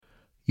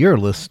You're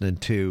listening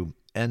to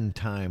End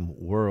Time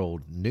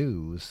World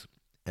News,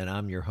 and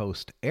I'm your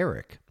host,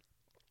 Eric.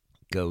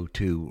 Go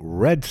to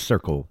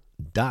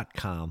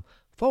redcircle.com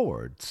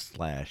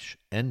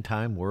 / End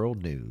Time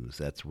World News.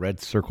 That's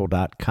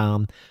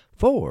redcircle.com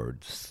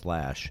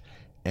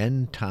 /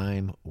 End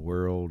Time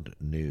World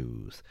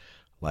News.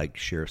 Like,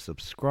 share,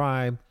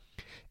 subscribe.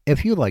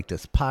 If you like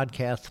this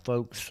podcast,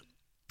 folks,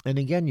 and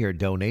again, your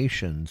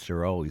donations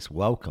are always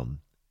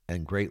welcome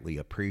and greatly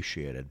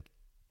appreciated.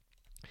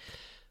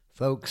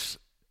 Folks,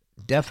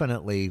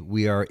 definitely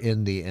we are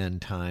in the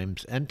end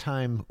times. End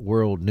time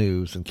world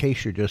news. In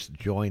case you're just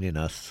joining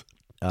us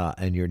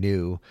and you're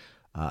new,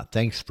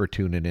 thanks for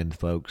tuning in,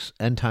 folks.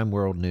 End time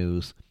world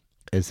news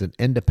is an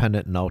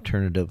independent and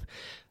alternative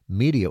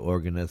media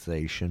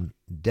organization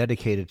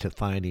dedicated to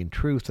finding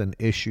truth and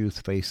issues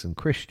facing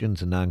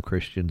Christians and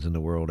non-Christians in the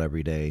world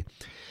every day.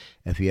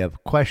 If you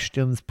have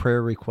questions,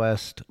 prayer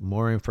requests,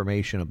 more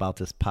information about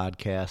this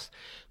podcast,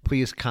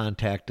 please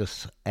contact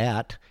us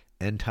at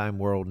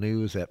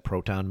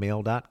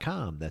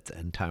endtimeworldnews@protonmail.com. That's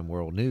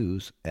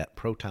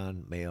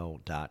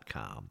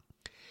endtimeworldnews@protonmail.com.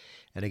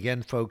 And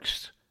again,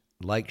 folks,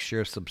 like,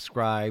 share,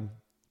 subscribe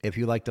if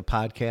you like the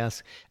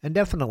podcast, and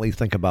definitely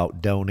think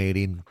about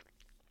donating.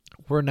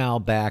 We're now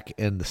back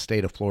in the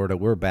state of Florida.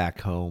 We're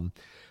back home.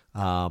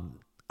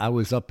 I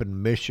was up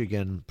in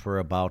Michigan for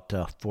about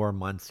 4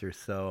 months or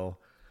so.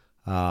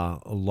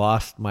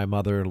 Lost my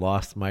mother,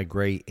 lost my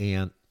great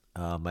aunt.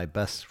 My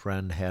best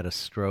friend had a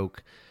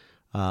stroke.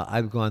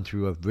 I've gone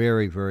through a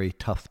very, very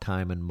tough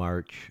time in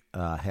March,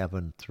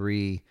 having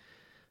 3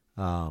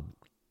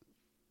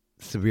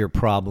 severe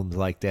problems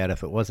like that.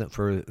 If it wasn't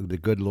for the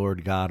good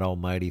Lord God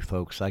Almighty,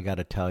 folks, I got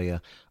to tell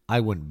you, I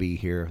wouldn't be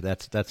here.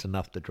 That's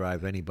enough to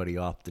drive anybody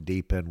off the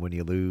deep end when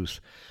you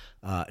lose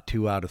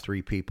 2 out of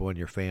 3 people in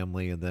your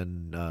family. And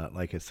then,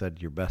 like I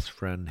said, your best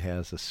friend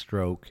has a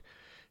stroke,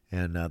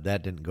 and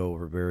that didn't go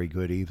over very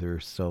good either.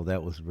 So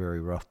that was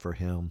very rough for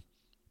him.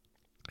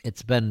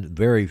 It's been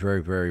very,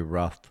 very, very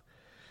rough.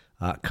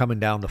 Coming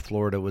down to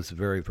Florida was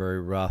very,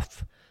 very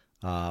rough.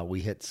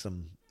 We hit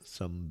some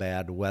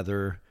bad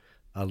weather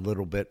a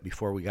little bit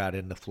before we got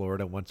into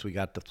Florida. Once we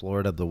got to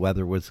Florida, the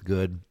weather was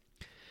good.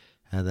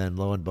 And then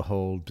lo and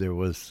behold,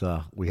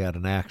 we had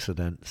an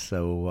accident.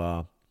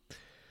 So,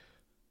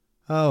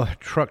 a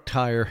truck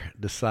tire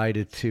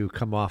decided to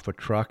come off a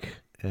truck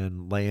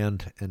and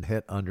land and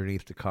hit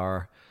underneath the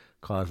car,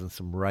 causing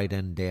some right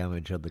end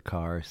damage of the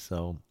car.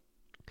 So,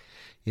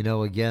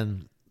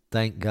 again,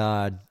 thank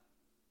God.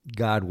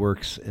 God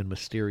works in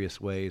mysterious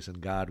ways,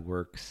 and God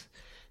works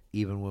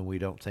even when we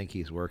don't think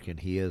he's working.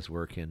 He is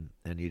working,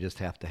 and you just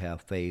have to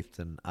have faith,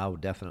 and I'll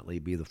definitely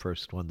be the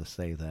first one to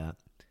say that.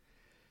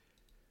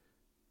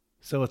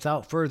 So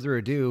without further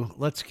ado,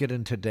 let's get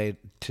into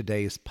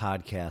today's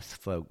podcast,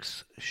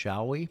 folks,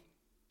 shall we?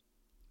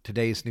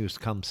 Today's news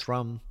comes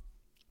from,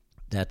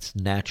 that's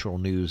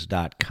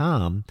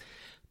naturalnews.com.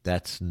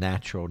 That's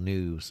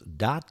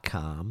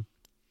naturalnews.com.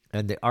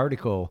 And the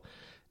article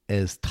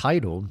is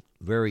titled,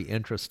 very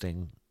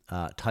interesting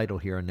title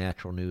here on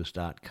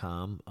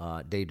naturalnews.com,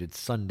 dated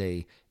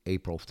Sunday,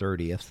 April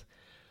 30th.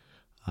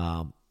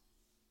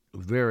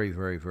 Very,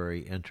 very,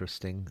 very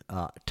interesting.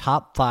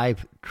 Top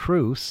 5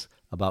 truths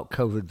about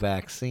COVID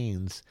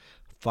vaccines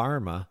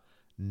Pharma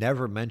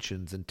never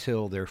mentions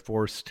until they're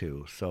forced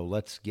to. So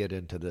let's get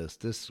into this.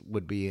 This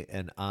would be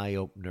an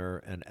eye-opener,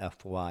 an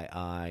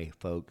FYI,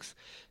 folks.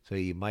 So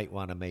you might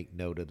want to make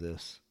note of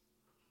this.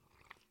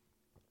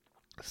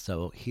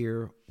 So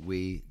here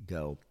we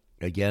go.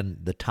 Again,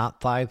 the top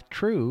 5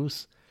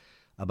 truths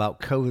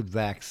about COVID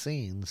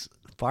vaccines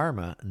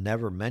Pharma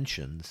never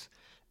mentions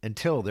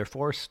until they're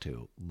forced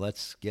to.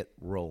 Let's get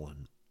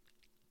rolling.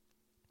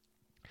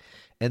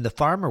 In the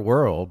pharma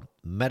world,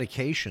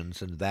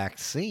 medications and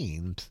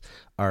vaccines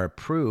are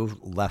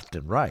approved left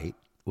and right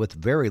with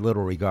very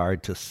little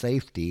regard to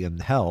safety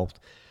and health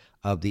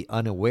of the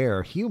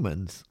unaware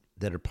humans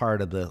that are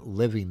part of the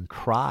living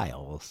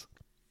trials.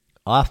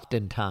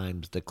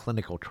 Oftentimes, the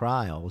clinical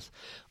trials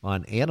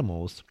on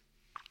animals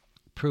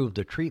prove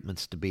the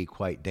treatments to be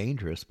quite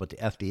dangerous, but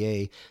the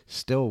FDA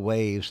still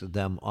waves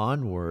them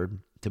onward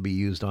to be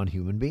used on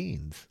human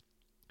beings.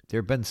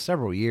 There have been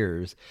several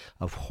years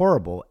of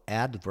horrible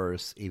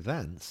adverse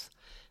events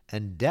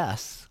and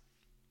deaths,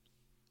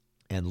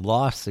 and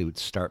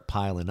lawsuits start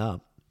piling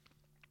up.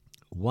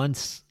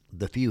 Once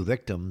the few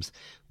victims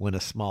win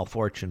a small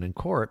fortune in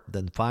court,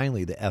 then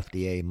finally the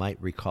FDA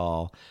might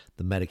recall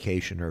the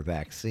medication or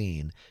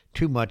vaccine.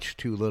 Too much,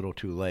 too little,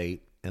 too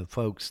late. And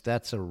folks,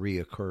 that's a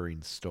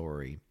reoccurring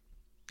story.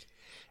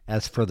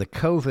 As for the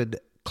COVID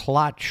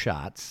clot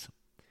shots,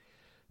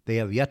 they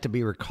have yet to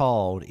be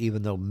recalled,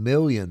 even though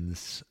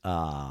millions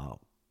of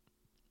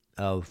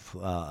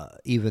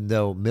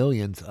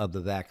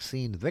the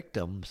vaccine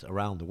victims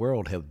around the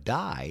world have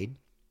died,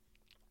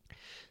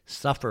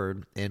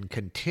 suffered, and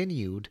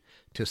continued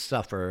to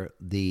suffer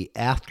the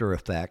after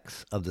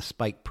effects of the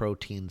spike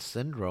protein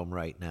syndrome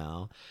right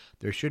now.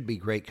 There should be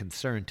great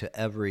concern to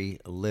every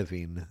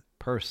living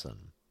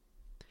person.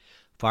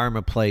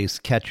 Pharma plays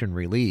catch and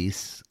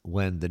release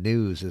when the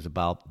news is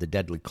about the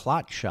deadly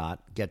clot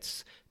shot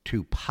gets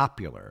too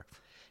popular.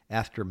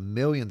 After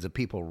millions of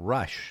people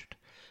rushed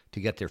to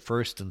get their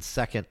first and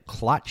second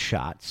clot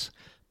shots,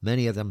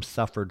 many of them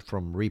suffered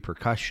from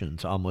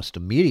repercussions almost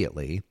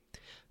immediately.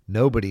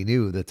 Nobody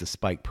knew that the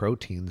spike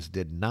proteins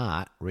did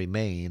not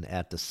remain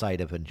at the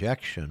site of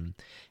injection,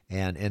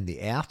 and in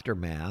the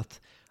aftermath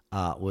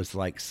was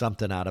like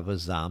something out of a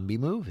zombie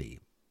movie.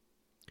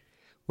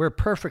 Where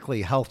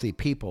perfectly healthy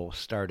people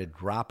started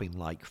dropping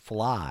like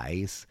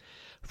flies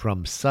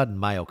from sudden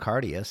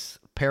myocarditis,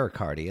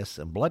 pericarditis,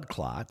 and blood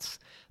clots,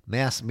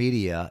 mass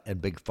media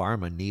and big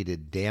pharma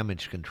needed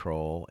damage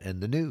control in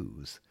the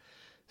news.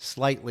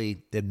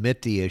 Slightly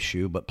admit the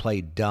issue, but play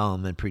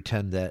dumb and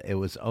pretend that it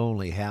was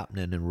only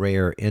happening in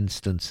rare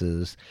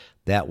instances.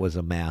 That was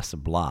a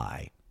massive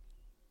lie.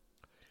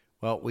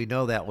 Well, we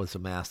know that was a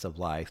massive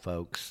lie,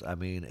 folks. I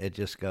mean, it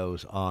just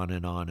goes on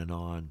and on and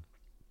on.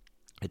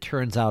 It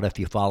turns out if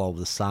you follow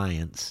the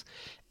science,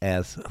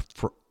 as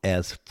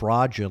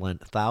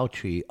fraudulent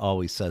Fauci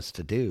always says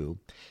to do,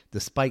 the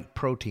spike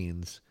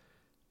proteins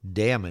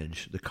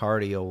damage the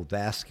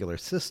cardiovascular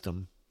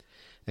system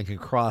and can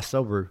cross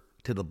over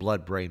to the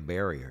blood-brain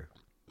barrier,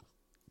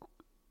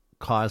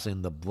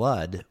 causing the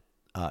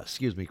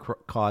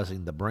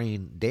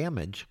brain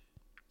damage.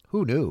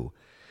 Who knew?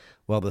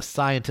 Well, the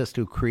scientists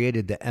who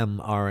created the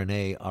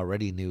mRNA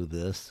already knew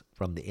this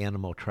from the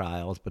animal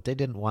trials, but they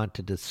didn't want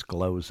to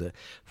disclose it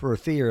for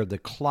fear the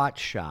clot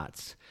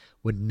shots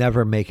would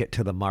never make it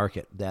to the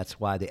market. That's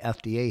why the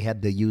FDA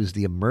had to use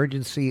the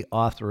emergency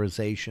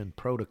authorization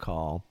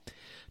protocol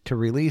to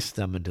release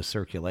them into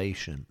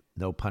circulation,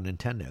 no pun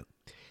intended,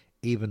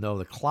 even though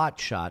the clot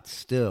shots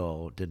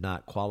still did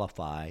not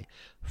qualify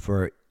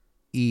for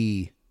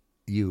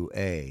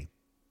EUA.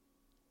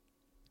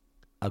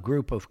 A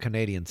group of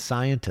Canadian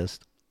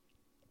scientists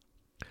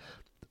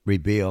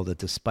revealed that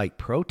the spike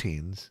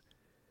proteins,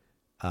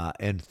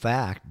 in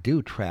fact,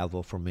 do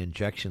travel from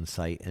injection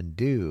site and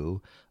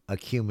do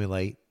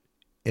accumulate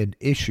in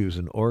issues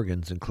and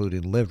organs,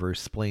 including liver,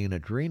 spleen,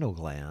 adrenal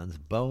glands,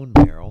 bone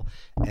marrow,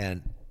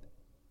 and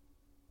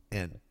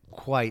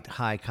quite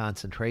high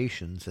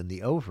concentrations in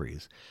the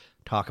ovaries.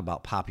 Talk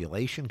about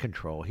population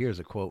control. Here's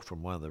a quote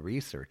from one of the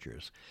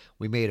researchers.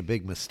 We made a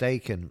big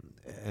mistake, and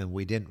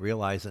we didn't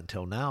realize it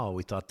until now.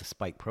 We thought the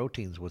spike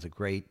proteins was a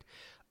great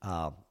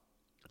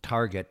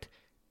target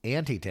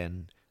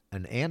antigen,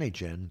 an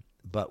antigen,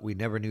 but we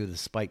never knew the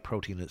spike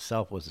protein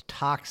itself was a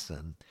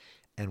toxin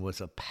and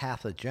was a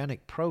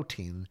pathogenic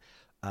protein.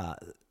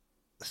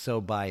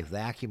 So by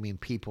vacuuming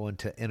people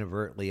into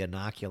inadvertently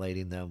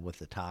inoculating them with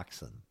the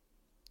toxin.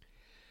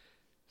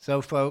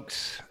 So,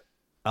 folks,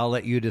 I'll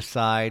let you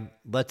decide.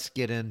 Let's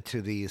get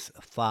into these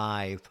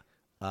 5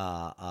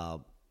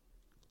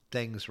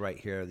 things right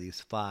here,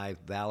 these 5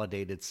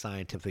 validated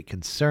scientific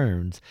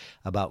concerns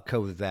about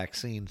COVID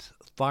vaccines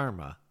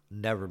pharma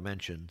never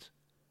mentions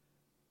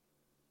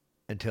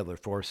until they're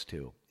forced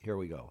to. Here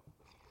we go.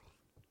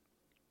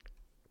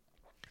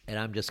 And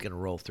I'm just going to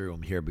roll through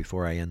them here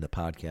before I end the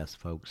podcast,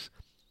 folks.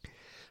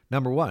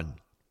 Number 1.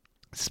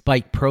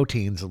 Spike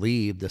proteins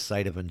leave the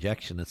site of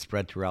injection and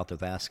spread throughout the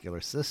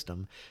vascular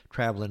system,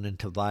 traveling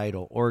into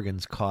vital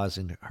organs,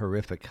 causing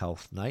horrific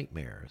health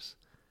nightmares.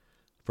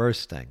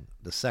 First thing.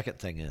 The second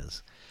thing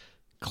is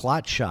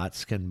clot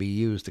shots can be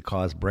used to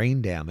cause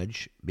brain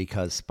damage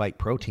because spike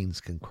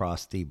proteins can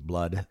cross the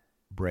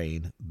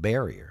blood-brain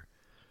barrier.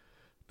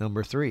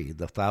 Number 3,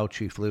 the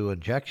Fauci flu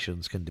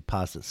injections can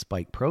deposit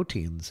spike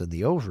proteins in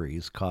the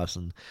ovaries,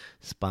 causing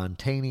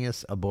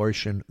spontaneous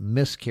abortion,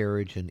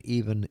 miscarriage, and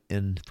even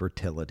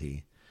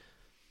infertility.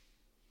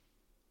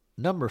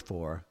 Number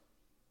 4,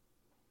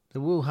 the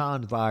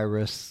Wuhan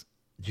virus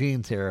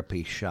gene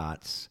therapy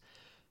shots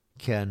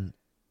can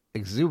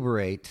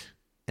exuberate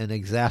and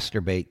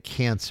exacerbate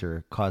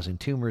cancer, causing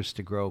tumors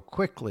to grow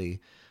quickly,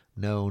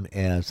 known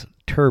as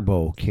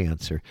turbo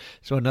cancer.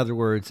 So in other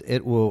words,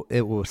 it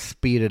will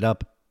speed it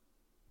up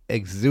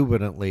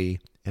exuberantly,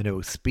 and it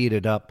will speed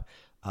it up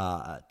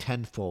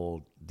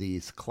tenfold,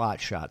 these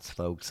clot shots,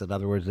 folks. In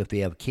other words, if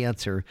you have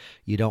cancer,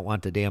 you don't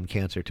want the damn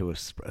cancer to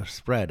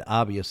spread,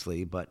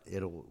 obviously, but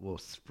it will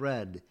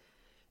spread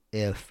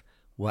if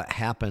what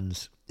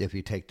happens if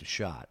you take the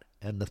shot.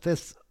 And the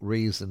 5th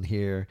reason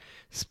here,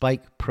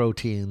 spike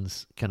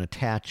proteins can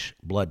attach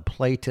to blood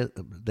platelets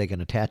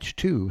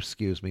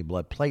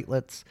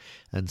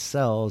and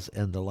cells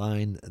in the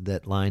line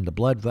that line the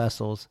blood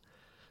vessels,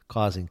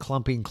 causing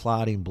clumping,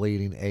 clotting,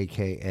 bleeding,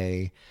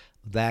 aka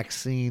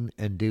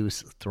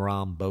vaccine-induced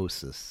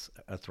thrombosis,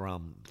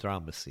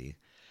 thrombosy.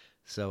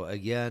 So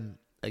again,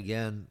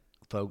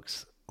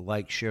 folks,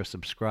 like, share,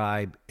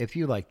 subscribe. If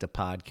you like the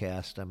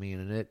podcast, I mean,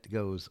 and it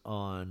goes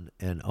on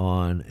and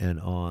on and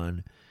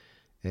on.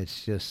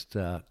 It's just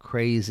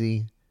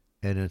crazy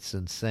and it's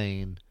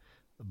insane,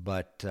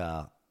 but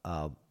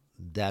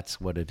that's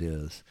what it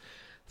is.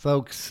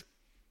 Folks,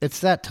 It's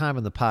that time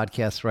in the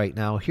podcast right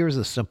now. Here's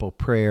a simple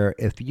prayer.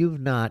 If you've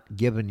not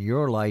given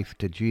your life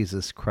to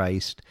Jesus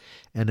Christ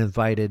and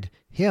invited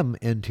him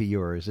into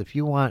yours, if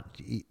you want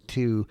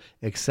to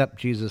accept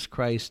Jesus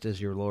Christ as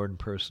your Lord and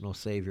personal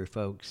Savior,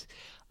 folks,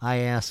 I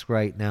ask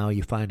right now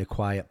you find a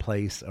quiet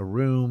place, a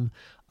room.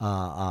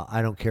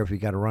 I don't care if you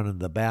got to run into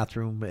the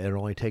bathroom.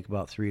 It'll only take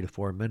about 3 to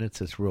 4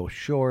 minutes. It's real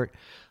short.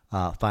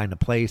 Find a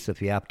place.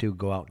 If you have to,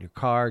 go out in your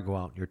car, go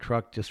out in your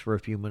truck just for a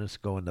few minutes,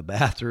 go in the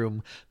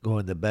bathroom, go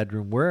in the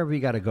bedroom, wherever you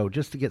got to go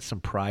just to get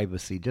some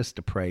privacy, just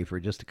to pray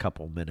for just a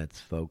couple minutes,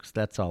 folks.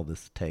 That's all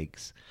this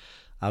takes.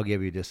 I'll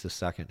give you just a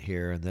second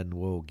here, and then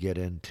we'll get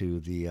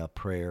into the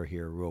prayer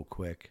here real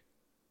quick.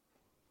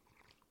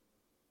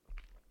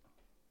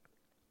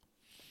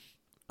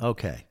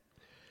 Okay.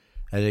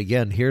 And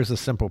again, here's a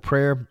simple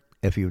prayer.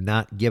 If you've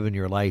not given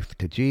your life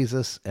to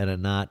Jesus and have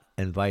not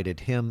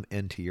invited him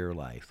into your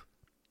life.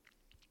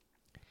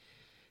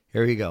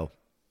 Here you go.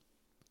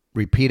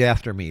 Repeat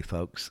after me,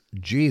 folks.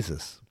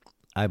 Jesus,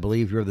 I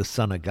believe you're the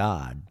Son of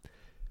God,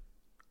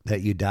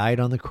 that you died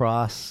on the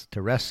cross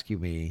to rescue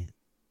me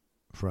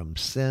from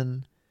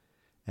sin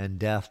and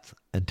death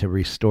and to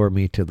restore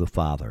me to the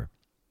Father.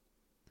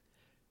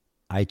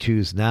 I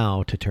choose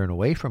now to turn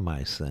away from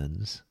my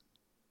sins,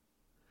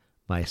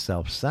 my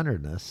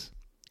self-centeredness,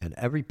 and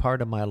every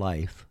part of my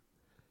life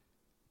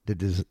that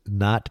does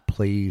not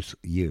please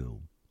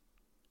you.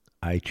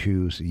 I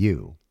choose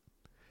you.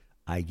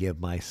 I give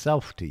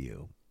myself to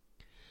you.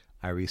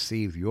 I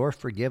receive your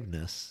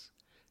forgiveness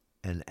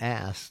and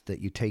ask that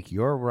you take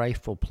your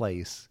rightful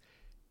place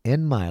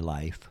in my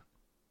life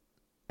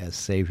as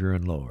Savior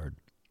and Lord.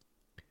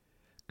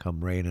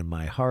 Come reign in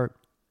my heart.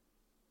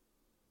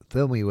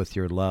 Fill me with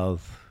your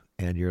love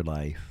and your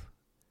life,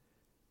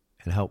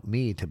 and help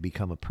me to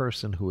become a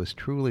person who is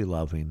truly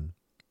loving,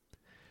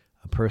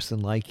 a person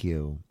like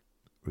you.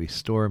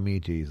 Restore me,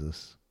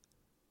 Jesus.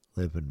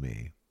 Live in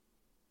me.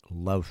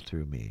 Love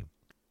through me.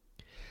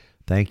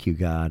 Thank you,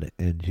 God.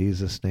 In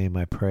Jesus' name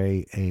I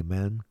pray,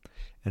 amen.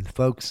 And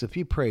folks, if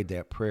you prayed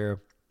that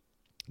prayer,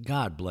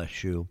 God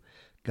bless you.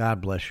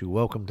 God bless you.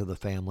 Welcome to the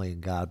family,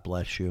 and God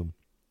bless you.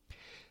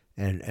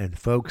 And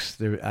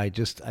folks, I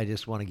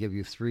just want to give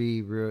you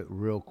 3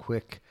 real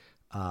quick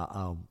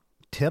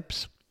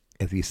tips.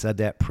 If you said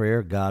that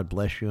prayer, God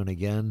bless you. And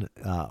again,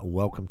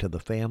 welcome to the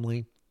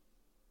family.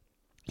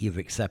 You've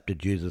accepted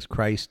Jesus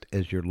Christ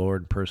as your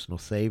Lord and personal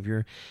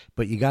Savior,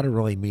 but you got to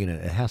really mean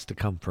it. It has to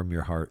come from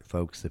your heart,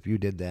 folks. If you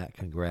did that,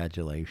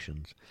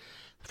 congratulations.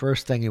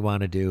 First thing you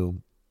want to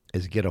do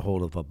is get a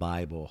hold of a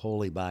Bible, a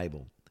Holy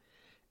Bible.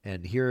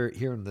 And here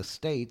in the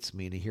States,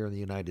 meaning here in the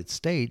United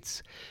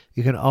States,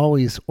 you can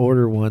always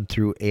order one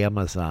through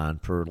Amazon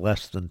for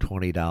less than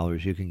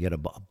 $20. You can get a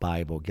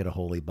Bible, get a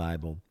Holy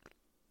Bible.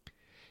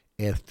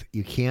 If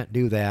you can't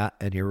do that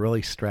and you're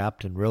really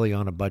strapped and really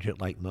on a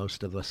budget like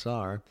most of us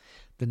are,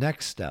 the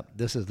next step,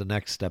 this is the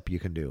next step you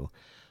can do.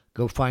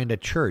 Go find a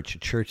church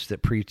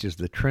that preaches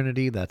the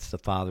Trinity, that's the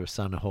Father,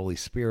 Son, and Holy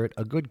Spirit,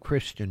 a good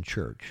Christian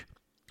church.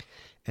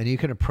 And you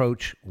can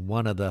approach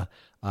one of the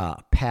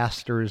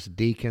pastors,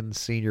 deacons,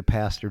 senior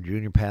pastor,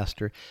 junior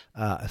pastor,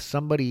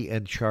 somebody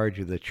in charge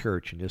of the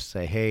church, and just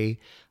say, hey,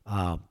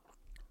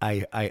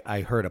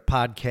 I heard a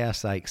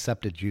podcast. I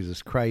accepted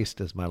Jesus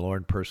Christ as my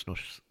Lord and personal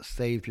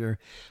Savior.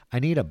 I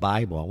need a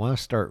Bible. I want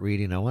to start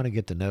reading. I want to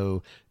get to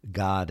know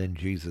God and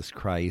Jesus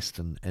Christ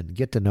and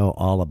get to know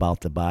all about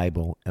the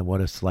Bible and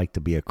what it's like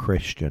to be a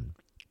Christian.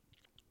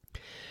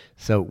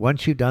 So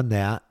once you've done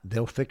that,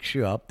 they'll fix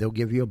you up. They'll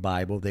give you a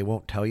Bible. They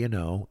won't tell you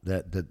no.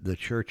 The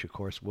church, of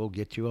course, will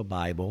get you a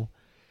Bible.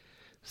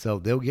 So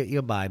they'll get you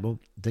a Bible.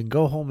 Then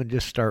go home and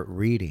just start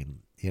reading,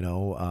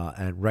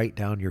 and write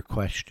down your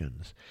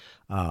questions.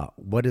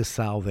 What is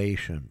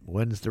salvation?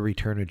 When's the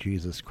return of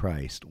Jesus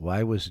Christ?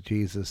 Why was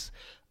Jesus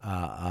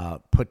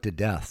put to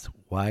death?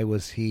 Why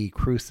was he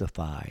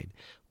crucified?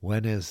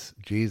 When is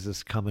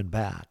Jesus coming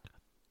back?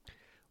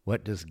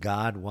 What does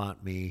God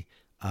want me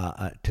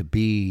to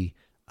be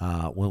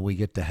when we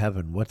get to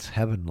heaven? What's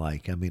heaven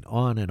like? I mean,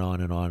 on and on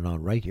and on and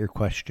on. Write your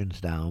questions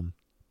down.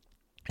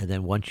 And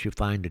then once you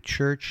find a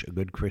church, a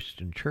good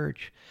Christian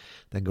church,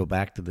 then go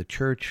back to the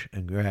church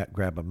and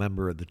grab a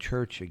member of the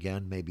church,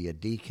 again, maybe a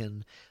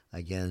deacon,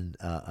 again,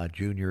 a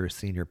junior or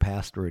senior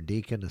pastor, a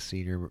deacon, a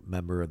senior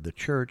member of the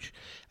church,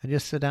 and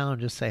just sit down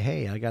and just say,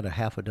 hey, I got a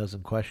half a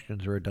dozen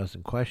questions or a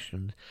dozen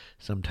questions.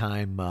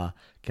 Sometime,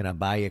 can I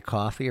buy you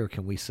coffee, or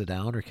can we sit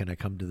down, or can I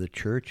come to the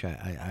church?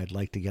 I'd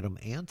like to get them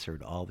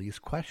answered, all these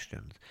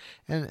questions.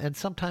 And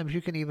sometimes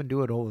you can even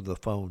do it over the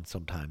phone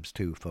sometimes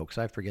too, folks.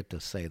 I forget to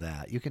say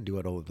that. You can do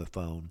it over the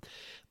phone.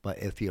 But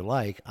if you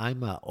like,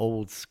 I'm an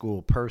old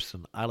school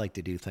person. I like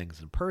to do things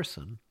in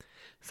person.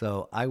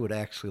 So I would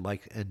actually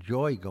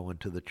enjoy going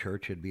to the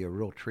church. It'd be a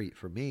real treat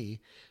for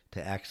me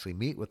to actually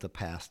meet with the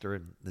pastor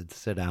and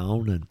sit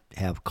down and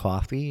have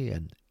coffee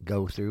and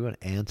go through and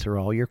answer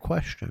all your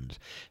questions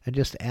and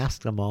just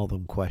ask them all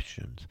them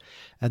questions.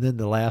 And then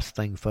the last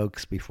thing,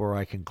 folks, before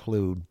I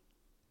conclude,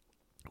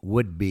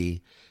 would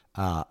be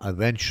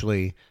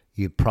eventually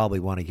you'd probably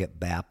want to get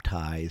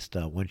baptized.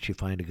 Once you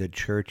find a good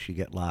church you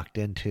get locked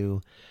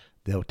into,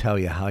 they'll tell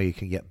you how you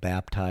can get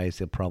baptized.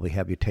 They'll probably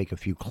have you take a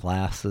few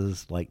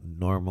classes like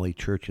normally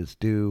churches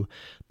do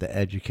to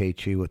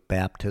educate you with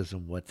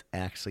baptism, what's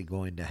actually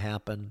going to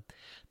happen.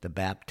 The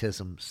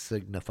baptism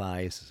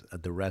signifies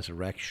the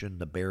resurrection,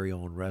 the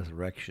burial and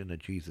resurrection of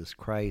Jesus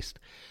Christ.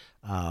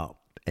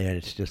 And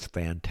it's just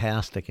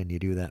fantastic. And you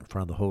do that in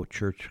front of the whole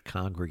church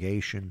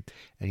congregation.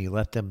 And you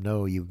let them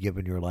know you've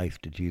given your life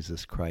to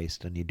Jesus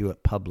Christ. And you do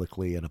it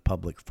publicly in a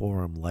public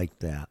forum like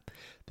that.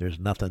 There's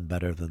nothing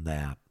better than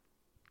that.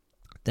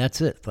 That's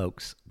it,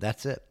 folks.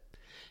 That's it.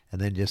 And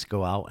then just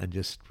go out and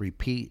just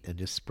repeat and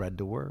just spread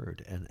the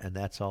word. And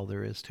that's all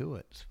there is to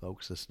it,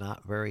 folks. It's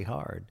not very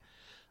hard.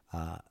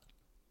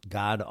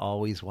 God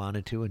always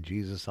wanted to, and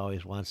Jesus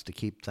always wants to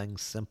keep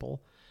things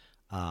simple.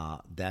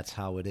 That's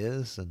how it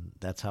is, and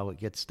that's how it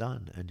gets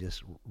done. And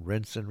just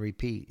rinse and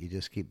repeat. You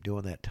just keep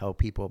doing that. Tell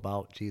people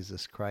about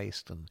Jesus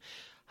Christ and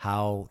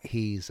how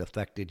he's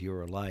affected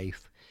your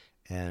life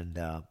and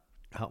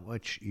how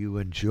much you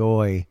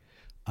enjoy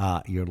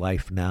your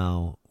life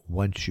now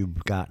once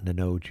you've gotten to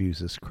know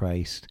Jesus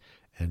Christ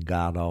and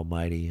God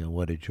Almighty, and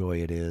what a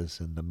joy it is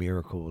and the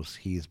miracles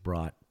he's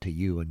brought to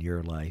you in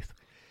your life.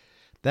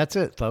 That's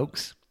it,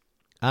 folks.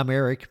 I'm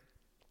Eric,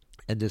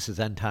 and this is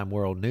End Time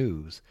World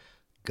News.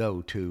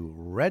 Go to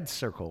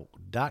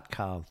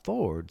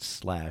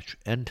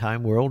redcircle.com/End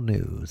Time World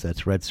News.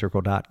 That's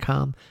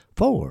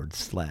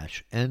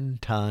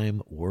redcircle.com/End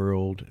Time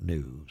World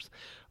News.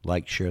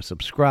 Like, share,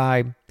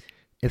 subscribe.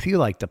 If you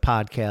like the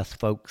podcast,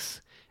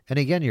 folks, and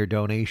again, your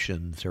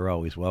donations are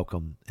always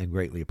welcome and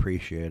greatly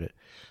appreciated.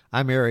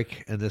 I'm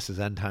Eric, and this is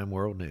End Time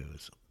World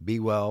News. Be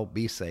well,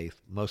 be safe.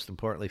 Most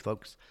importantly,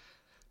 folks,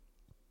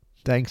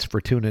 thanks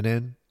for tuning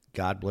in.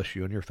 God bless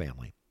you and your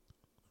family.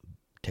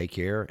 Take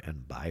care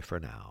and bye for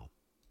now.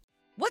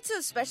 What's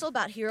so special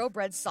about Hero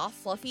Bread's soft,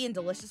 fluffy, and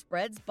delicious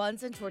breads,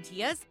 buns, and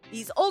tortillas?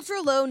 These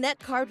ultra-low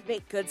net-carb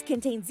baked goods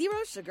contain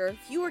zero sugar,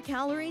 fewer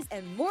calories,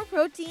 and more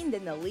protein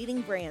than the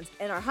leading brands,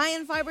 and are high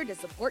in fiber to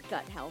support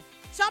gut health.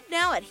 Shop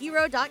now at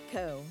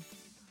hero.co.